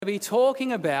be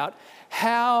talking about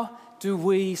how do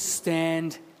we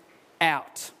stand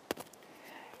out?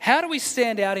 How do we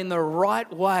stand out in the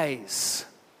right ways,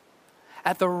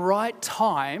 at the right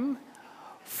time,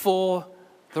 for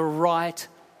the right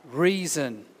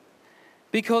reason?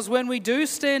 Because when we do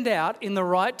stand out in the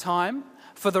right time,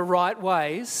 for the right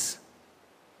ways,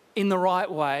 in the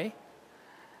right way,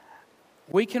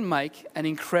 we can make an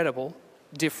incredible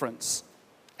difference.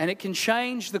 And it can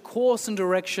change the course and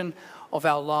direction of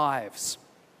our lives.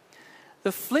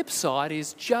 The flip side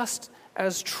is just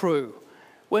as true.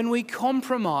 When we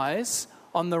compromise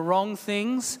on the wrong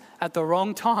things at the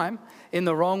wrong time, in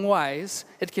the wrong ways,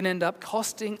 it can end up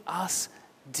costing us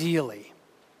dearly.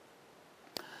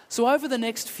 So over the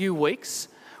next few weeks,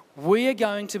 we are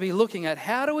going to be looking at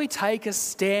how do we take a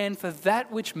stand for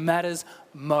that which matters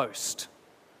most.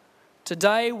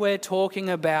 Today we're talking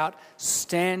about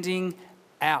standing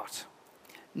out.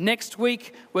 Next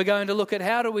week, we're going to look at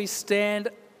how do we stand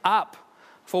up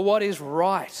for what is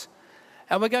right.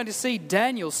 And we're going to see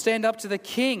Daniel stand up to the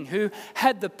king who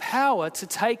had the power to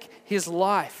take his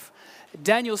life.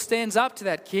 Daniel stands up to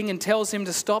that king and tells him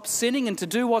to stop sinning and to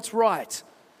do what's right.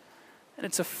 And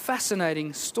it's a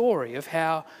fascinating story of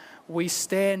how we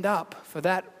stand up for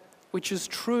that which is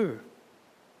true.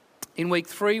 In week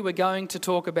 3, we're going to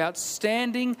talk about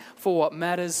standing for what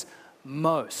matters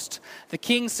most. The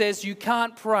king says you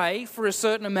can't pray for a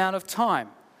certain amount of time.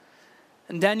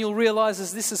 And Daniel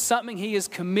realizes this is something he is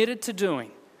committed to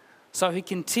doing. So he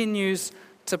continues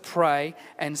to pray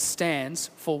and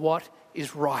stands for what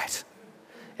is right.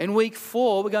 In week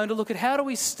 4, we're going to look at how do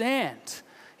we stand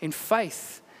in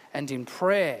faith and in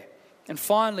prayer. And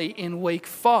finally, in week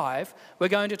 5, we're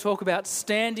going to talk about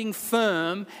standing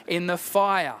firm in the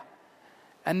fire.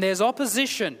 And there's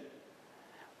opposition.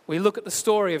 We look at the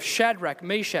story of Shadrach,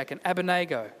 Meshach, and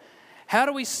Abednego. How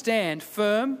do we stand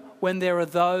firm when there are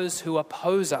those who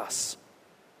oppose us?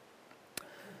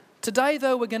 Today,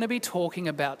 though, we're going to be talking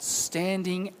about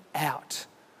standing out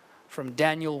from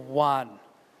Daniel 1.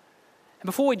 And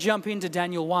before we jump into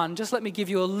Daniel 1, just let me give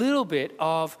you a little bit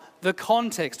of the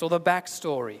context or the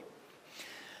backstory.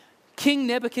 King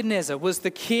Nebuchadnezzar was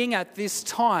the king at this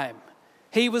time.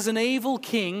 He was an evil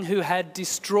king who had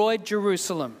destroyed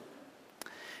Jerusalem.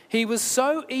 He was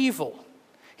so evil,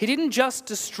 he didn't just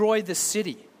destroy the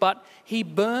city, but he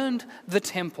burned the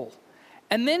temple.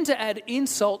 And then to add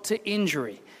insult to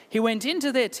injury, he went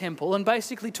into their temple and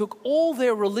basically took all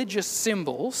their religious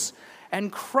symbols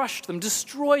and crushed them,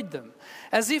 destroyed them,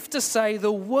 as if to say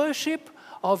the worship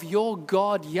of your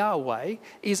God Yahweh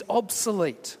is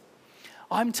obsolete.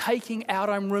 I'm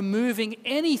removing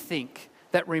anything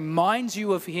that reminds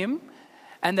you of him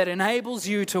and that enables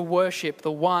you to worship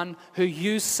the one who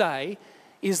you say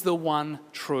is the one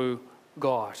true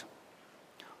God.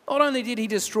 Not only did he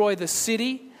destroy the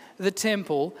city, the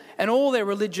temple, and all their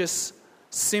religious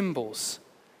symbols,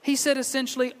 he said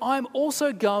essentially, I'm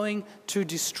also going to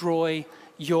destroy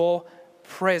your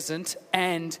present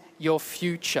and your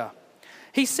future.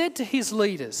 He said to his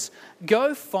leaders,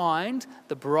 go find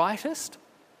the brightest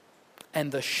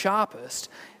and the sharpest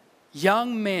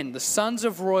young men, the sons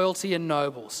of royalty and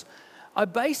nobles. I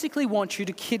basically want you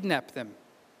to kidnap them.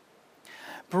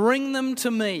 Bring them to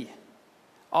me.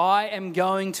 I am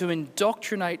going to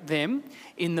indoctrinate them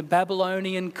in the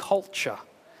Babylonian culture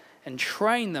and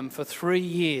train them for 3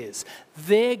 years.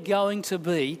 They're going to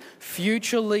be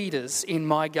future leaders in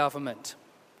my government.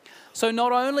 So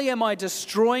not only am I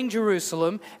destroying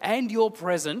Jerusalem and your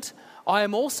present, I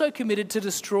am also committed to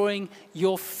destroying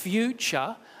your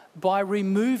future by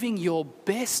removing your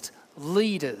best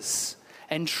leaders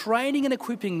and training and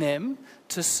equipping them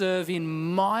to serve in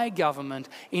my government,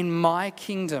 in my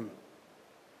kingdom.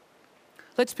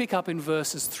 Let's pick up in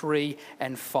verses 3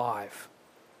 and 5.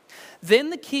 Then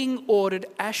the king ordered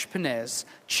Ashpenaz,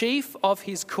 chief of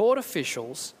his court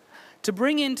officials, to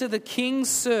bring into the king's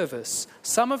service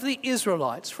some of the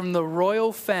Israelites from the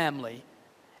royal family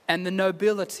and the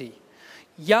nobility,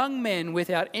 young men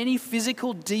without any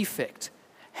physical defect,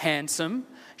 handsome,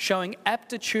 showing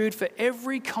aptitude for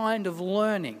every kind of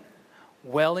learning,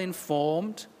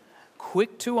 well-informed,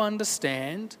 quick to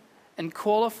understand, and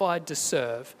qualified to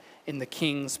serve in the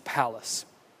king's palace.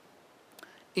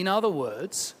 In other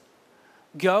words,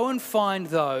 go and find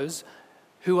those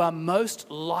who are most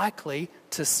likely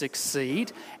to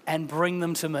succeed and bring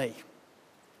them to me.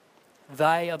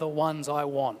 They are the ones I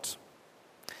want.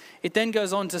 It then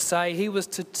goes on to say he was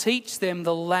to teach them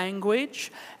the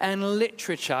language and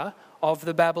literature of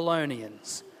the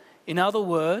Babylonians. In other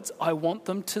words, I want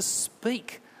them to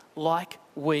speak like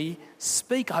we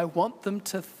speak. I want them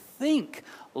to think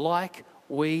like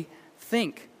we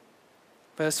think.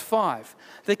 Verse 5,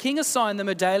 the king assigned them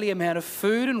a daily amount of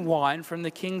food and wine from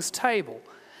the king's table.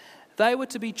 They were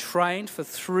to be trained for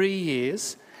 3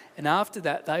 years, and after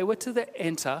that they were to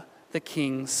enter the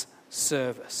king's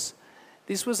service.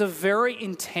 This was a very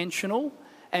intentional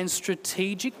and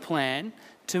strategic plan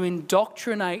to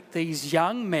indoctrinate these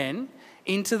young men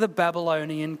into the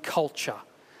Babylonian culture.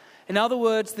 In other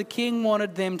words, the king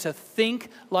wanted them to think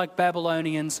like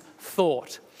Babylonians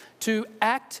thought, to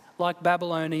act like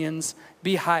Babylonians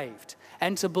behaved,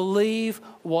 and to believe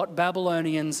what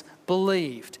Babylonians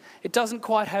believed. It doesn't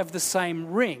quite have the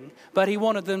same ring, but he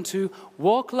wanted them to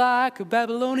walk like a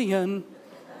Babylonian.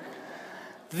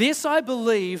 This, I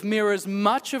believe, mirrors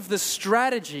much of the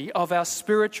strategy of our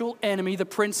spiritual enemy, the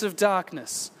Prince of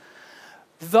Darkness.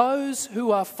 Those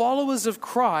who are followers of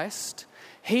Christ,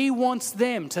 he wants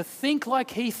them to think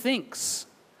like he thinks,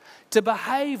 to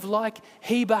behave like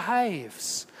he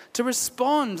behaves, to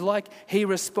respond like he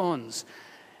responds.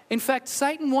 In fact,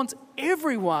 Satan wants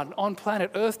everyone on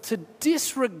planet Earth to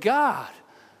disregard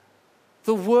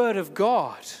the Word of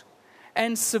God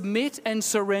and submit and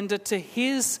surrender to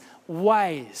his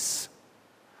ways,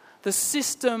 the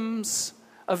systems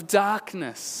of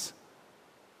darkness,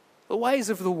 the ways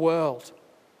of the world.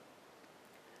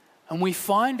 And we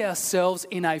find ourselves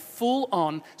in a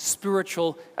full-on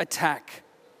spiritual attack.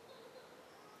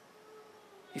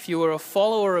 If you are a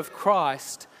follower of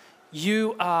Christ,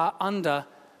 you are under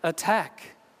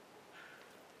attack.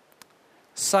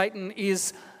 Satan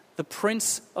is the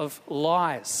prince of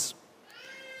lies,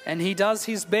 and he does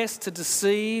his best to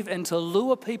deceive and to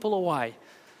lure people away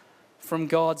from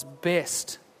God's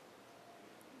best.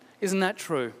 Isn't that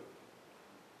true?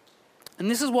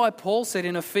 And this is why Paul said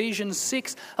in Ephesians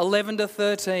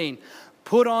 6:11-13,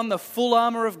 put on the full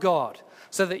armour of God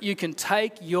so that you can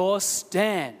take your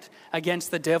stand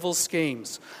against the devil's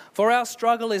schemes. For our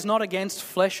struggle is not against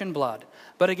flesh and blood,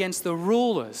 but against the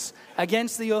rulers,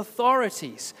 against the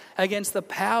authorities, against the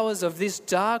powers of this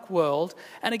dark world,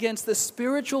 and against the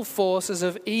spiritual forces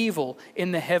of evil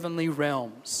in the heavenly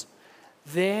realms.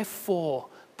 Therefore,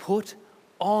 put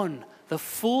on the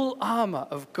full armour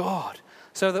of God,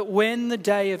 so that when the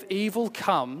day of evil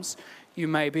comes, you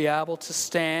may be able to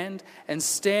stand and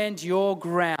stand your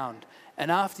ground. And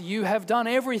after you have done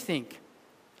everything,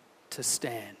 to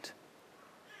stand.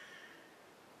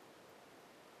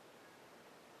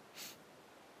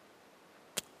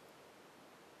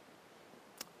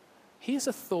 Here's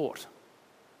a thought.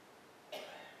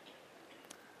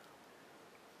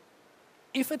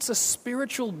 If it's a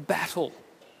spiritual battle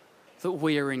that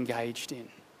we are engaged in,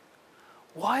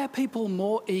 why are people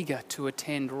more eager to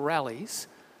attend rallies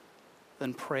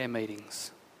than prayer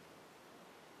meetings?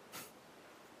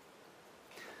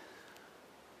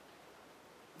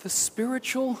 The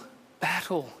spiritual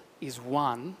battle is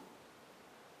won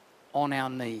on our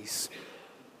knees.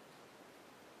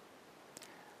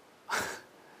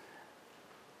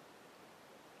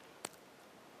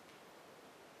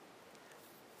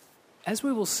 As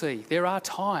we will see, there are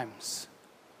times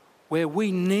where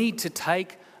we need to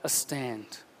take a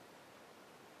stand.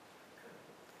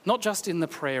 Not just in the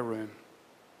prayer room.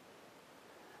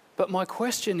 But my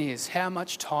question is, how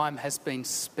much time has been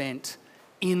spent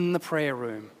in the prayer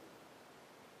room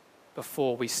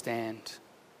before we stand,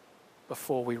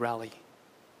 before we rally?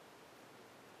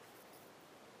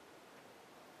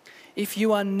 If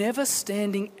you are never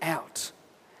standing out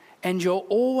and you're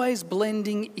always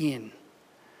blending in,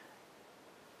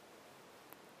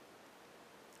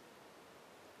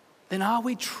 then are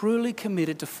we truly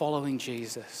committed to following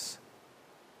Jesus?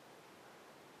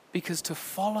 Because to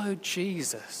follow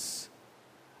Jesus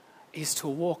is to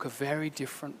walk a very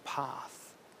different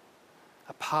path,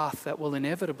 a path that will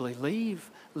inevitably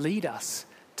lead us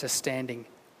to standing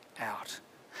out.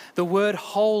 The word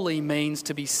holy means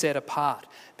to be set apart.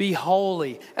 Be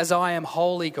holy as I am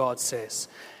holy, God says.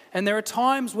 And there are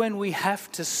times when we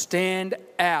have to stand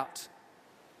out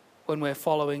when we're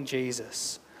following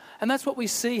Jesus. And that's what we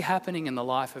see happening in the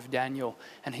life of Daniel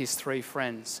and his 3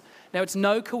 friends. Now, it's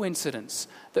no coincidence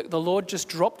that the Lord just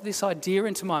dropped this idea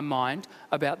into my mind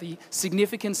about the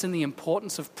significance and the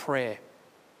importance of prayer.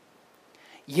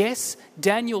 Yes,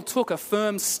 Daniel took a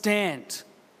firm stand.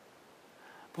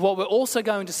 But what we're also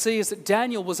going to see is that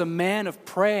Daniel was a man of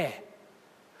prayer,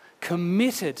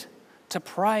 committed to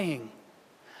praying.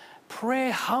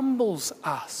 Prayer humbles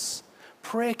us.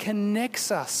 Prayer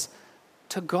connects us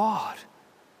to God.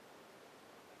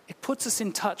 It puts us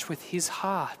in touch with his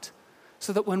heart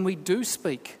so that when we do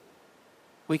speak,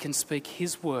 we can speak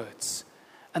his words.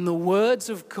 And the words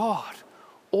of God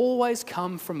always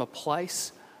come from a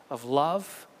place of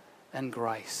love and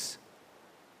grace.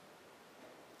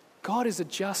 God is a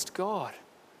just God.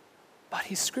 But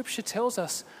his scripture tells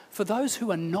us, for those who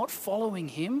are not following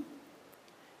him,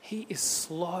 he is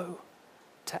slow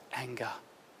to anger,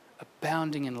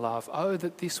 abounding in love. Oh,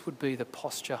 that this would be the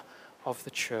posture of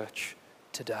the church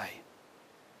today.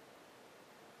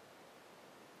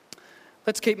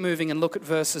 Let's keep moving and look at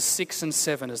verses 6 and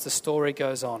 7 as the story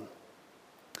goes on.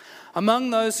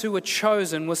 Among those who were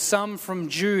chosen were some from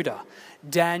Judah: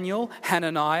 Daniel,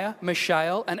 Hananiah,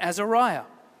 Mishael, and Azariah.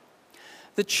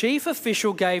 The chief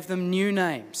official gave them new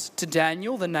names. To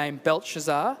Daniel, the name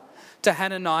Belshazzar; to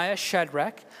Hananiah,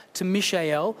 Shadrach; to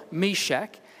Mishael,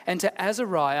 Meshach; and to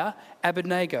Azariah,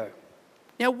 Abednego.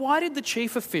 Now, why did the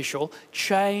chief official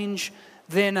change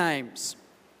their names?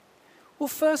 Well,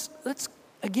 first, let's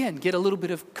again get a little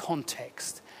bit of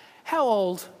context. How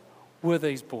old were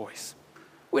these boys?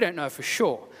 We don't know for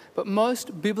sure, but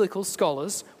most biblical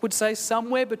scholars would say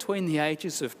somewhere between the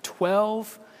ages of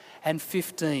 12 and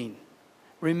 15.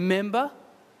 Remember,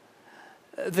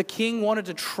 the king wanted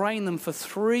to train them for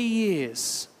 3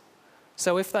 years.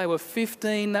 So if they were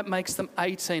 15, that makes them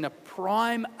 18, a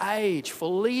prime age for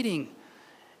leading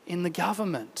in the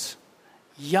government.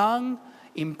 Young,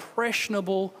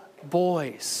 impressionable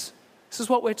boys. This is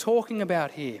what we're talking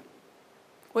about here.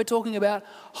 We're talking about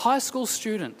high school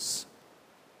students.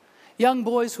 Young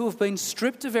boys who have been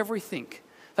stripped of everything.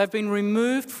 They've been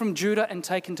removed from Judah and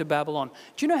taken to Babylon.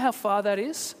 Do you know how far that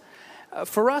is?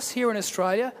 For us here in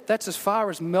Australia, that's as far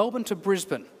as Melbourne to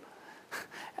Brisbane.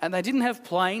 And they didn't have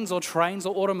planes or trains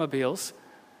or automobiles.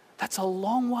 That's a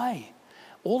long way.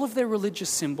 All of their religious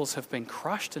symbols have been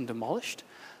crushed and demolished.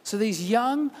 So these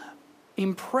young,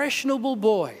 impressionable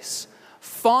boys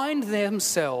find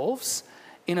themselves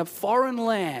in a foreign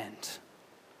land,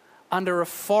 under a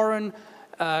foreign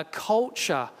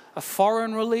culture, a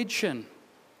foreign religion.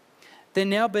 They're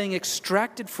now being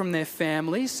extracted from their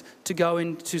families to go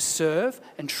in to serve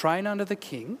and train under the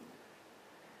king.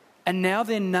 And now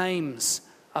their names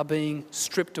are being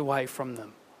stripped away from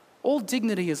them. All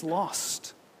dignity is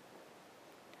lost.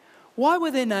 Why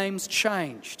were their names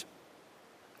changed?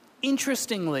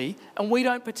 Interestingly, and we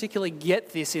don't particularly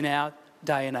get this in our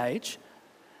day and age,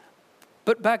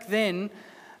 but back then,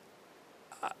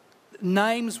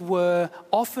 names were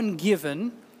often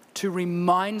given to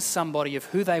remind somebody of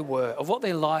who they were, of what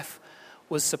their life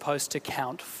was supposed to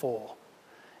count for.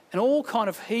 And all kind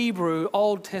of Hebrew,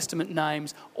 Old Testament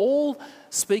names all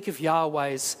speak of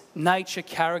Yahweh's nature,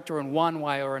 character in one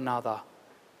way or another.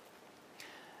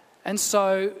 And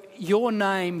so your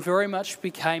name very much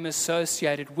became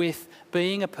associated with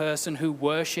being a person who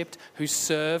worshipped, who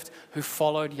served, who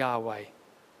followed Yahweh.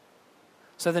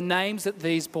 So the names that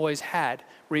these boys had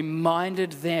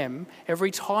reminded them,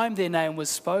 every time their name was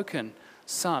spoken,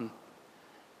 son,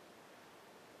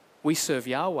 we serve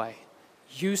Yahweh.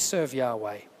 You serve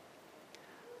Yahweh.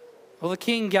 Well, the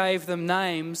king gave them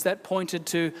names that pointed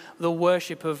to the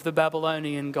worship of the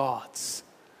Babylonian gods.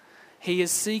 He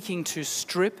is seeking to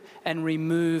strip and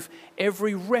remove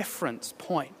every reference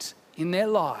point in their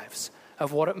lives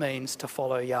of what it means to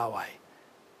follow Yahweh.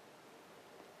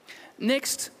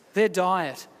 Next, their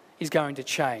diet is going to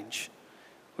change.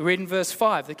 We read in verse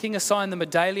 5, the king assigned them a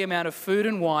daily amount of food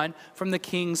and wine from the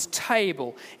king's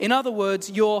table. In other words,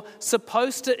 you're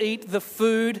supposed to eat the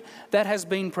food that has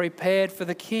been prepared for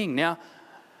the king. Now,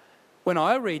 when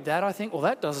I read that, I think, well,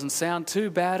 that doesn't sound too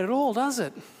bad at all, does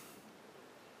it?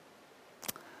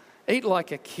 Eat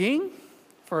like a king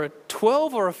for a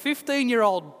 12 or a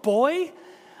 15-year-old boy?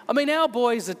 I mean, our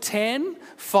boys are 10,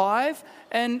 5,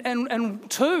 and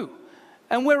 2.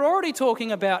 And we're already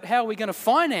talking about how we're going to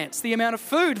finance the amount of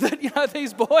food that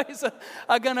these boys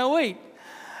are going to eat.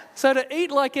 So to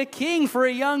eat like a king for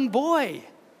a young boy,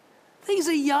 these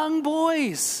are young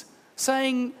boys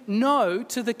saying no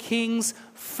to the king's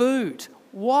food.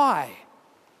 Why?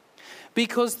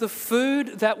 Because the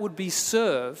food that would be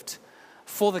served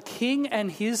for the king and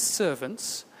his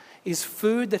servants is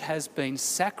food that has been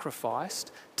sacrificed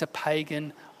to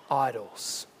pagan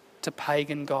idols, to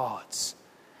pagan gods.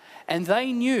 And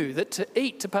they knew that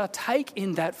to partake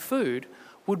in that food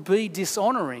would be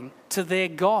dishonouring to their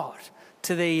God,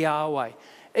 to their Yahweh.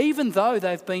 Even though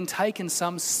they've been taken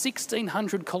some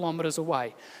 1,600 kilometres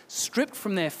away, stripped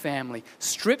from their family,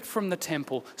 stripped from the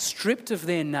temple, stripped of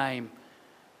their name,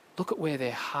 look at where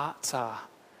their hearts are.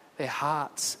 Their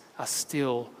hearts are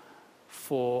still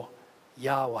for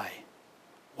Yahweh.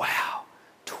 Wow,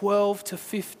 12 to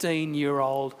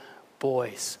 15-year-old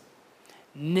boys.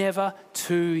 Never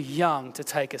too young to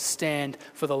take a stand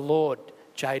for the Lord,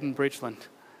 Jaden Bridgeland.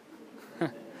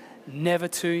 Never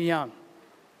too young.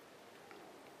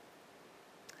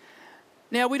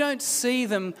 Now, we don't see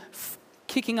them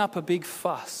kicking up a big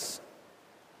fuss.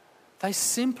 They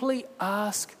simply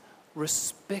ask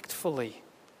respectfully,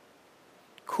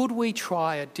 could we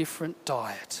try a different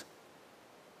diet?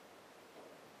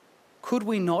 Could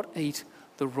we not eat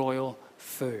the royal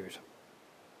food?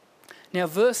 Now,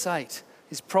 verse 8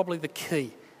 is probably the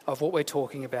key of what we're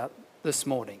talking about this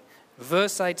morning.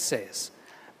 Verse 8 says,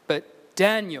 "But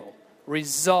Daniel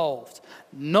resolved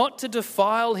not to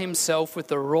defile himself with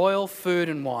the royal food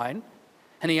and wine,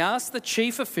 and he asked the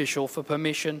chief official for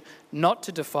permission not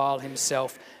to defile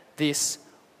himself this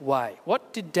way."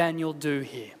 What did Daniel do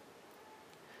here?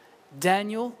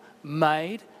 Daniel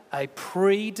made a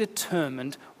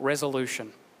predetermined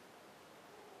resolution.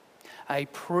 A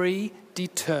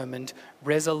predetermined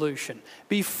resolution.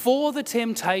 Before the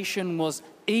temptation was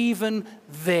even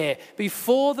there,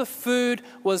 before the food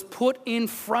was put in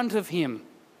front of him,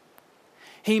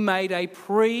 he made a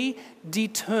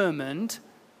predetermined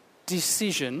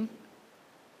decision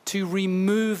to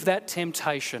remove that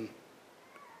temptation,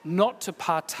 not to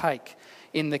partake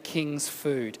in the king's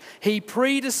food. He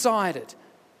pre-decided,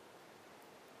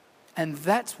 and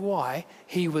that's why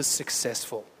he was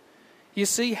successful. You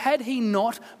see, had he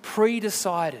not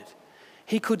pre-decided,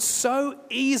 he could so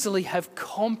easily have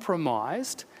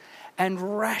compromised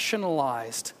and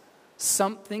rationalized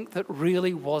something that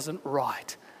really wasn't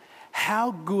right.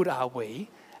 How good are we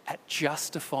at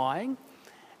justifying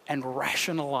and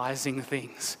rationalizing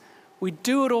things? We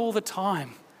do it all the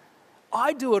time.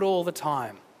 I do it all the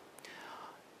time.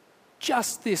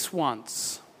 Just this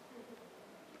once.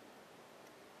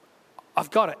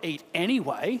 I've got to eat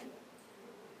anyway.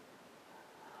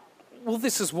 Well,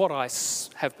 this is what I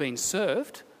have been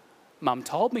served. Mum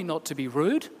told me not to be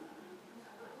rude.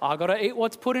 I've got to eat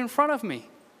what's put in front of me.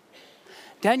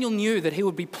 Daniel knew that he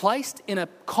would be placed in a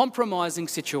compromising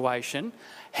situation.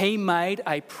 He made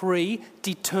a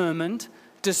predetermined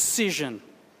decision.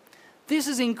 This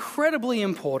is incredibly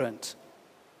important.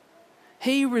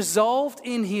 He resolved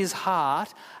in his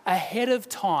heart ahead of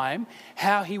time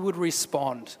how he would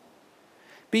respond.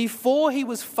 Before he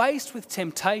was faced with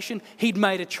temptation, he'd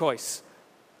made a choice.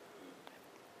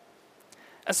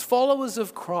 As followers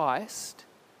of Christ,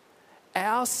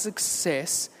 our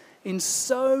success in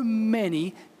so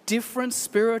many different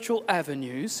spiritual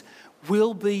avenues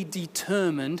will be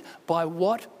determined by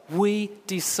what we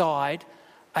decide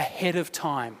ahead of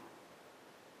time.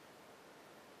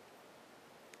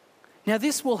 Now,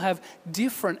 this will have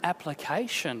different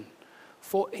application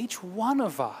for each one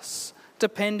of us,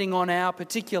 depending on our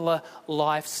particular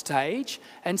life stage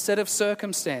and set of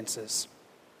circumstances.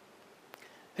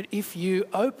 But if you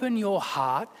open your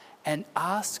heart and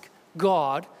ask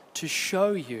God to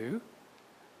show you,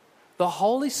 the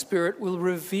Holy Spirit will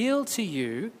reveal to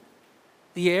you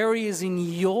the areas in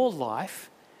your life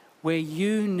where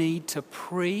you need to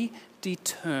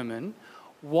predetermine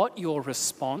what your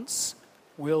response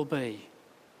will be.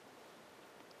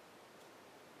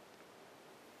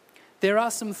 There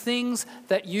are some things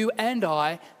that you and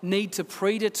I need to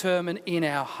predetermine in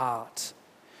our heart.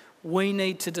 We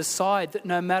need to decide that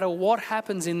no matter what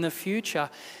happens in the future,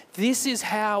 this is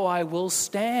how I will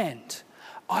stand.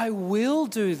 I will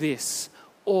do this,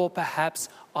 or perhaps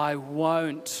I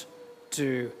won't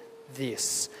do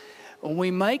this. And we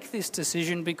make this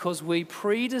decision because we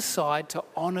pre-decide to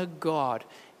honour God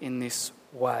in this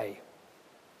way.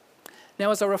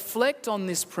 Now, as I reflect on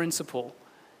this principle,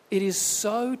 it is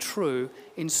so true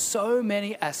in so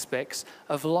many aspects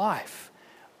of life.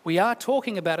 We are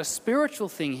talking about a spiritual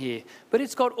thing here, but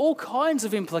it's got all kinds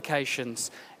of implications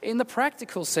in the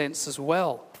practical sense as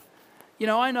well. You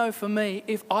know, I know for me,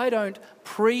 if I don't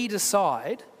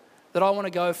pre-decide that I want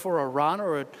to go for a run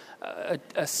or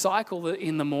a cycle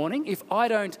in the morning, if I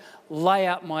don't lay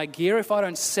out my gear, if I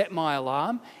don't set my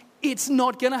alarm, it's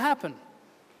not going to happen.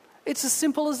 It's as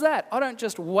simple as that. I don't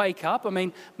just wake up. I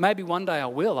mean, maybe one day I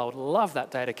will. I would love that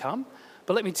day to come.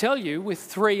 But let me tell you, with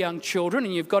 3 young children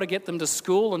and you've got to get them to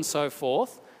school and so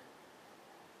forth,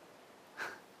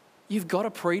 you've got to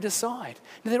pre-decide.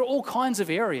 Now, there are all kinds of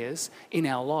areas in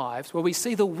our lives where we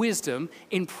see the wisdom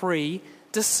in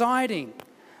pre-deciding.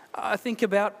 I think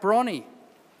about Bronnie.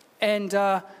 And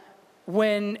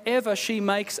whenever she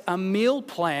makes a meal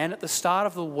plan at the start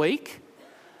of the week,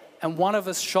 and one of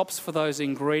us shops for those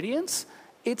ingredients,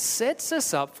 it sets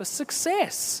us up for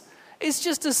success. It's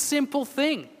just a simple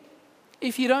thing.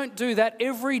 If you don't do that,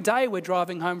 every day we're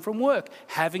driving home from work,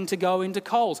 having to go into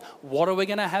Coles. What are we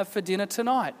going to have for dinner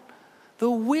tonight? The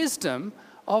wisdom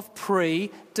of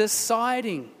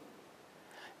pre-deciding.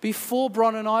 Before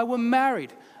Bron and I were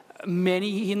married,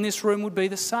 many in this room would be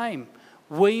the same.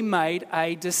 We made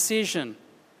a decision.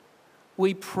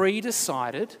 We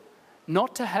pre-decided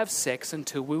not to have sex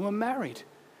until we were married.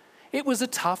 It was a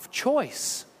tough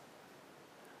choice.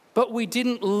 But we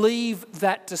didn't leave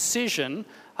that decision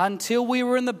until we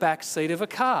were in the back seat of a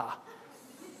car.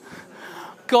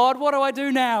 God, what do I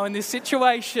do now in this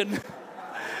situation?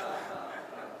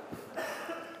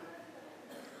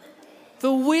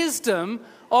 The wisdom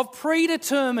of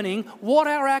predetermining what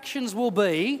our actions will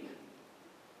be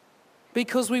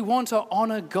because we want to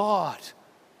honour God.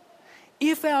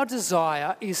 If our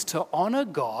desire is to honour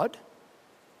God,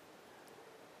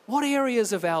 what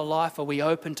areas of our life are we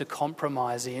open to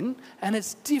compromise in? And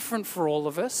it's different for all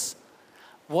of us.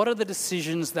 What are the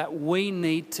decisions that we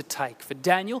need to take? For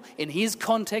Daniel, in his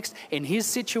context, in his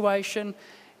situation,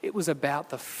 it was about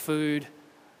the food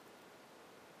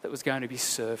that was going to be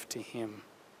served to him.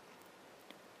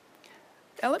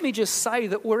 Now let me just say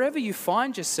that wherever you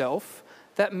find yourself,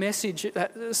 that message,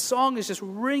 that song is just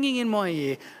ringing in my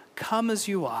ear, come as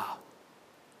you are.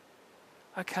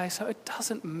 Okay, so it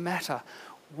doesn't matter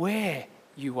where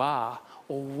you are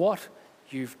or what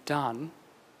you've done.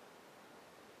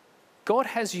 God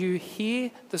has you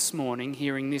here this morning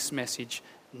hearing this message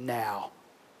now.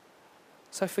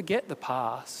 So forget the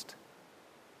past.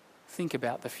 Think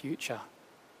about the future.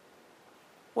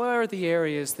 Where are the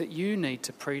areas that you need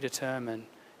to predetermine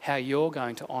how you're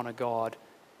going to honour God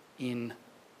in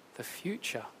the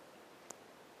future?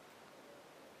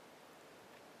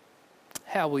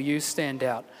 How will you stand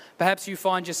out? Perhaps you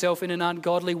find yourself in an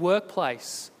ungodly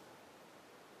workplace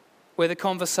where the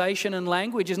conversation and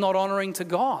language is not honouring to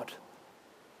God.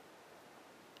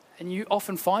 And you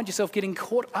often find yourself getting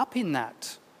caught up in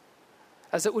that,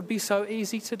 as it would be so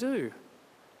easy to do.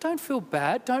 Don't feel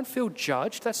bad, don't feel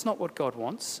judged. That's not what God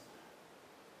wants.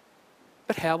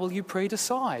 But how will you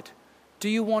pre-decide? Do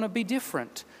you want to be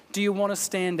different? Do you want to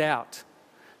stand out?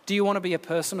 Do you want to be a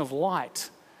person of light?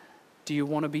 Do you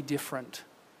want to be different?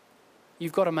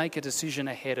 You've got to make a decision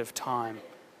ahead of time.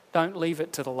 Don't leave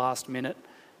it to the last minute,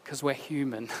 because we're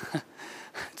human.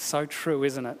 It's so true,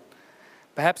 isn't it?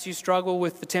 Perhaps you struggle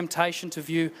with the temptation to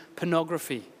view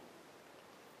pornography.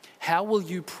 How will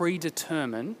you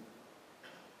predetermine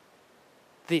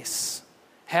this?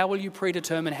 How will you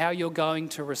predetermine how you're going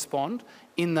to respond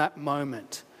in that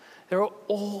moment? There are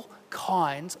all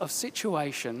kinds of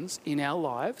situations in our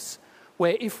lives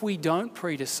where if we don't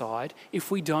predecide,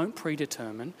 if we don't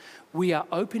predetermine, we are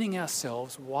opening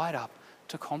ourselves wide up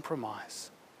to compromise.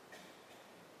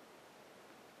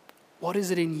 What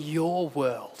is it in your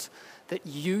world that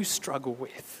you struggle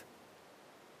with?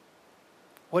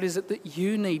 What is it that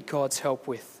you need God's help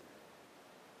with?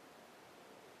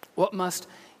 What must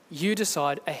you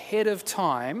decide ahead of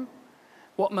time?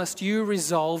 What must you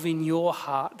resolve in your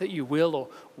heart that you will or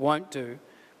won't do?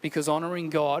 Because honouring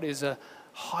God is a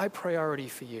high priority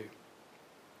for you.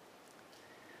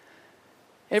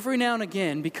 Every now and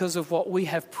again, because of what we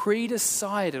have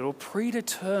predecided or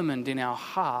predetermined in our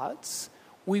hearts,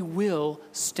 we will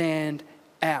stand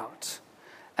out.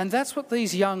 And that's what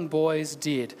these young boys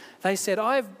did. They said,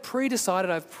 I've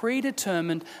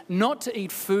predetermined not to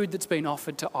eat food that's been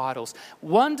offered to idols.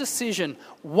 One decision,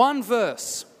 one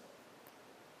verse.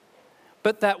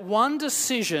 But that one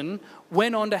decision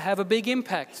went on to have a big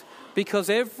impact, because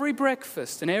every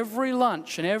breakfast and every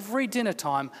lunch and every dinner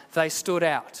time, they stood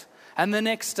out. And the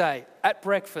next day, at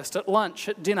breakfast, at lunch,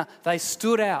 at dinner, they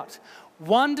stood out.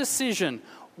 One decision,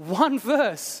 one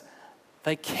verse,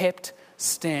 they kept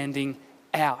standing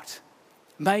out.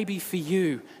 Maybe for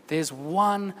you, there's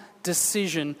one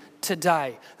decision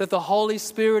today that the Holy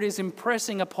Spirit is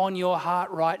impressing upon your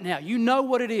heart right now. You know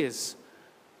what it is.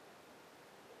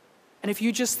 And if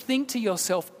you just think to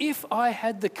yourself, if I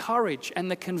had the courage and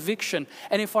the conviction,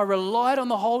 and if I relied on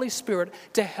the Holy Spirit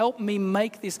to help me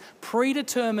make this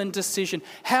predetermined decision,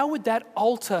 how would that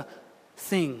alter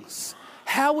things?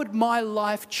 How would my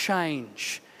life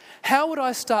change? How would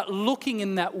I start looking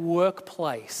in that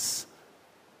workplace?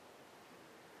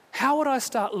 How would I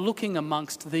start looking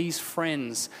amongst these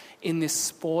friends in this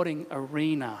sporting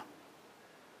arena?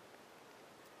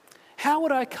 How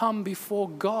would I come before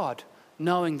God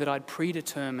knowing that I'd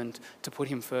predetermined to put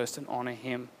him first and honour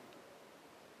him?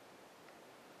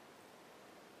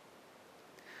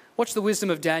 Watch the wisdom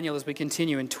of Daniel as we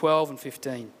continue in 12 and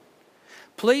 15.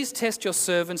 Please test your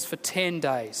servants for 10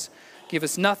 days. Give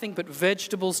us nothing but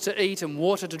vegetables to eat and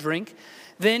water to drink.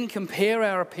 Then compare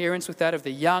our appearance with that of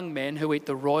the young men who eat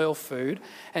the royal food,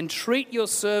 and treat your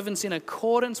servants in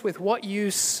accordance with what you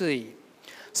see.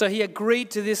 So he agreed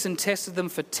to this and tested them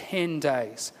for 10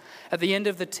 days. At the end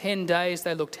of the 10 days,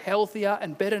 they looked healthier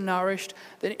and better nourished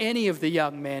than any of the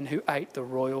young men who ate the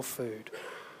royal food.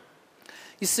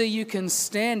 You see, you can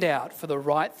stand out for the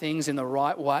right things in the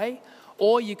right way,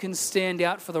 or you can stand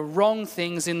out for the wrong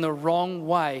things in the wrong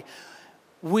way.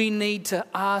 We need to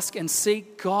ask and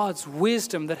seek God's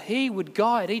wisdom that He would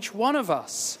guide each one of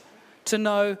us to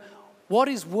know what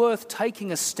is worth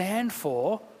taking a stand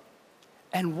for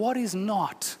and what is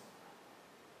not.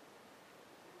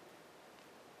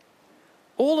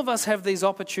 All of us have these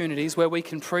opportunities where we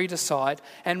can pre-decide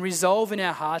and resolve in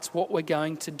our hearts what we're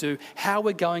going to do, how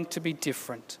we're going to be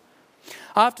different.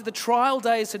 After the trial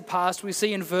days had passed, we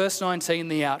see in verse 19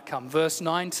 the outcome. Verse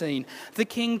 19, the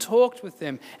king talked with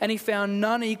them, and he found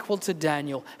none equal to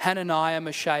Daniel, Hananiah,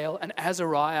 Mishael, and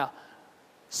Azariah.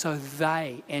 So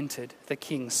they entered the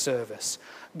king's service.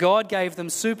 God gave them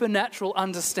supernatural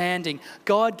understanding.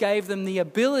 God gave them the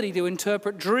ability to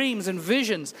interpret dreams and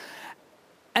visions.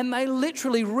 And they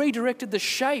literally redirected the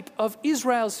shape of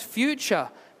Israel's future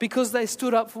because they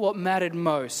stood up for what mattered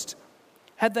most.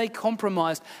 Had they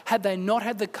compromised, had they not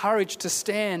had the courage to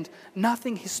stand,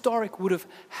 nothing historic would have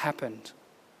happened.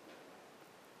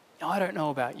 Now, I don't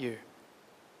know about you,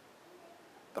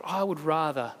 but I would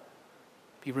rather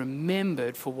be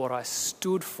remembered for what I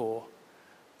stood for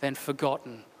than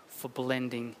forgotten for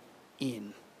blending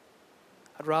in.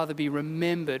 I'd rather be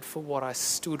remembered for what I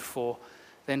stood for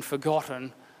than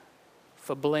forgotten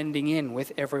for blending in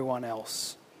with everyone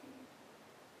else.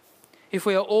 If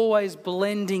we are always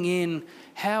blending in,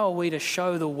 how are we to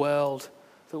show the world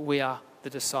that we are the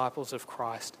disciples of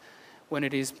Christ when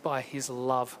it is by His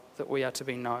love that we are to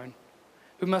be known?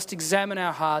 We must examine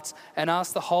our hearts and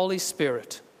ask the Holy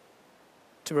Spirit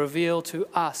to reveal to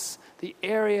us the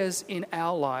areas in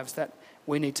our lives that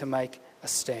we need to make a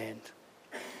stand.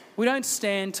 We don't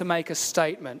stand to make a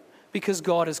statement because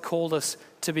God has called us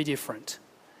to be different.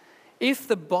 If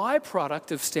the byproduct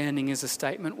of standing is a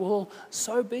statement, well,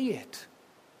 so be it.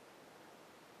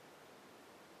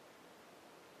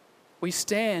 We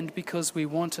stand because we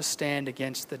want to stand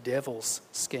against the devil's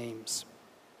schemes.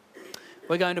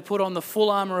 We're going to put on the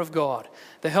full armour of God,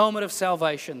 the helmet of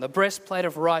salvation, the breastplate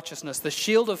of righteousness, the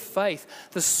shield of faith,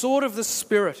 the sword of the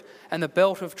Spirit, and the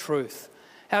belt of truth.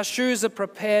 Our shoes are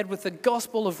prepared with the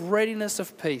gospel of readiness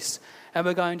of peace, and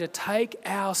we're going to take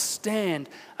our stand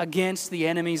against the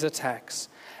enemy's attacks.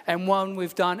 And when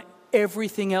we've done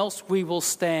everything else, we will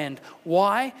stand.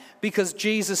 Why? Because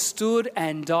Jesus stood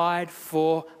and died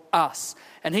for us.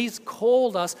 And He's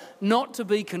called us not to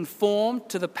be conformed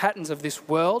to the patterns of this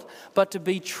world, but to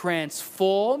be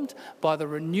transformed by the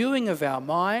renewing of our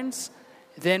minds.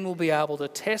 Then we'll be able to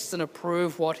test and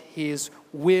approve what His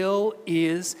will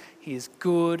is, His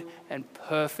good and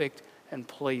perfect and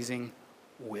pleasing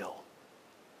will.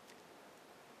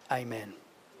 Amen.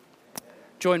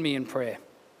 Join me in prayer.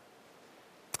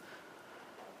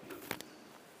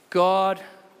 God,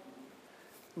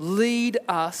 lead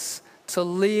us to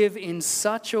live in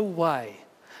such a way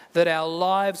that our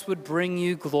lives would bring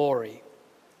You glory.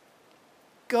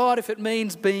 God, if it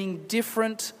means being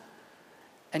different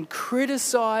and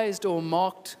criticised or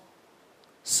mocked,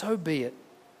 so be it.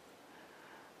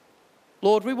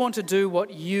 Lord, we want to do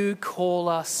what You call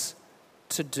us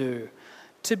to do,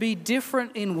 to be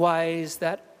different in ways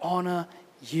that honour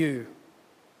You,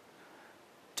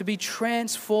 to be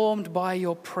transformed by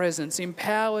Your presence,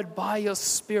 empowered by Your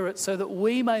Spirit, so that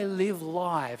we may live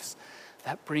lives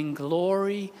that bring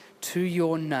glory to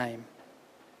Your name.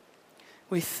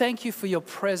 We thank You for Your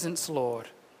presence, Lord,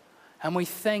 and we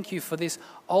thank You for this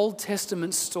Old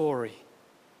Testament story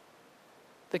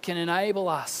that can enable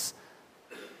us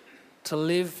to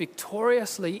live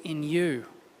victoriously in You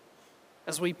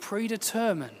as we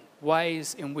predetermine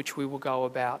ways in which we will go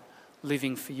about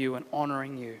living for You and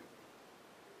honouring You.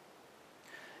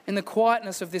 In the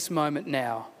quietness of this moment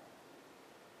now,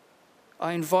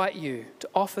 I invite you to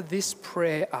offer this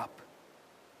prayer up,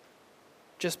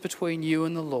 just between you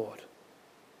and the Lord.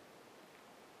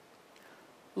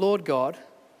 Lord God,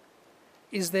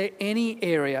 is there any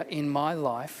area in my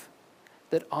life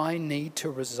that I need to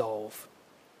resolve,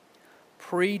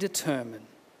 predetermine,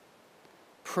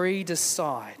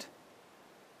 predecide,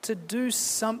 to do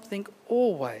something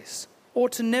always, or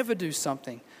to never do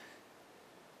something?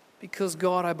 Because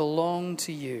God, I belong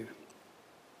to You.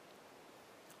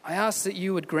 I ask that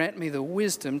You would grant me the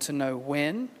wisdom to know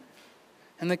when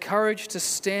and the courage to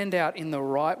stand out in the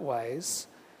right ways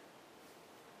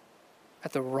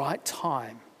at the right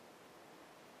time.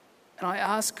 And I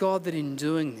ask, God, that in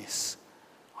doing this,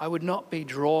 I would not be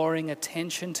drawing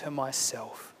attention to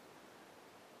myself,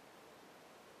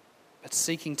 but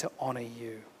seeking to honour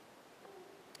You.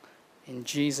 In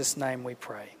Jesus' name we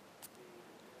pray.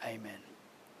 Amen.